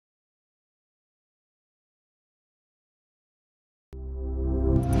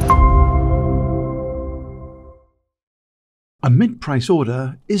A mid-price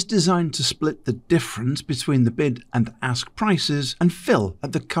order is designed to split the difference between the bid and ask prices and fill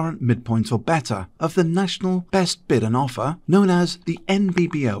at the current midpoint or better of the National Best Bid and Offer, known as the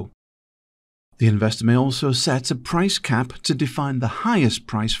NBBO. The investor may also set a price cap to define the highest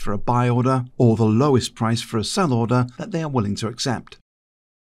price for a buy order or the lowest price for a sell order that they are willing to accept.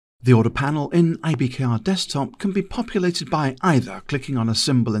 The order panel in IBKR Desktop can be populated by either clicking on a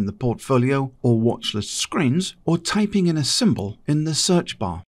symbol in the portfolio or watchlist screens or typing in a symbol in the search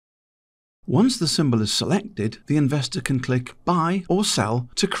bar. Once the symbol is selected, the investor can click Buy or Sell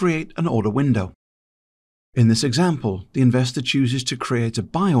to create an order window. In this example, the investor chooses to create a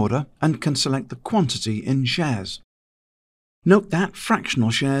buy order and can select the quantity in shares. Note that fractional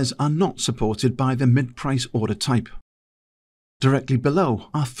shares are not supported by the mid-price order type. Directly below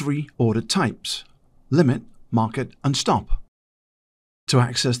are three order types: Limit, Market, and Stop. To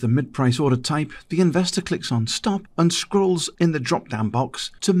access the mid-price order type, the investor clicks on Stop and scrolls in the drop-down box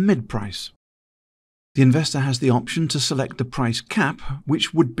to Mid-Price. The investor has the option to select the price cap,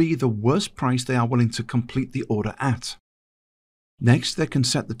 which would be the worst price they are willing to complete the order at. Next, they can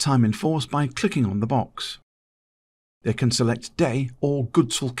set the time in force by clicking on the box. They can select Day or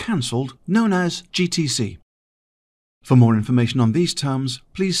Goods Sold Cancelled, known as GTC. For more information on these terms,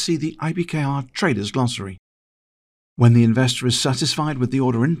 please see the IBKR Traders Glossary. When the investor is satisfied with the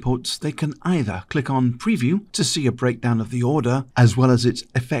order inputs, they can either click on Preview to see a breakdown of the order as well as its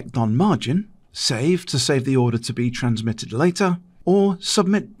effect on margin, Save to save the order to be transmitted later, or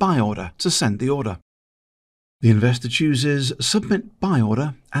Submit Buy Order to send the order. The investor chooses Submit Buy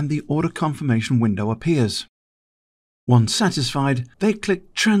Order and the order confirmation window appears. Once satisfied, they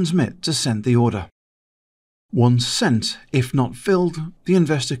click Transmit to send the order. Once sent, if not filled, the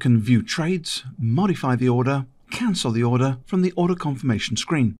investor can view trades, modify the order, cancel the order from the order confirmation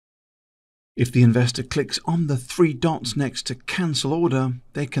screen. If the investor clicks on the three dots next to Cancel Order,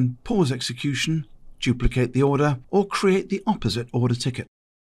 they can pause execution, duplicate the order, or create the opposite order ticket.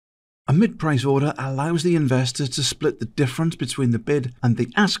 A mid-price order allows the investor to split the difference between the bid and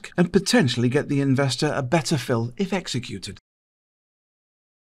the ask and potentially get the investor a better fill if executed.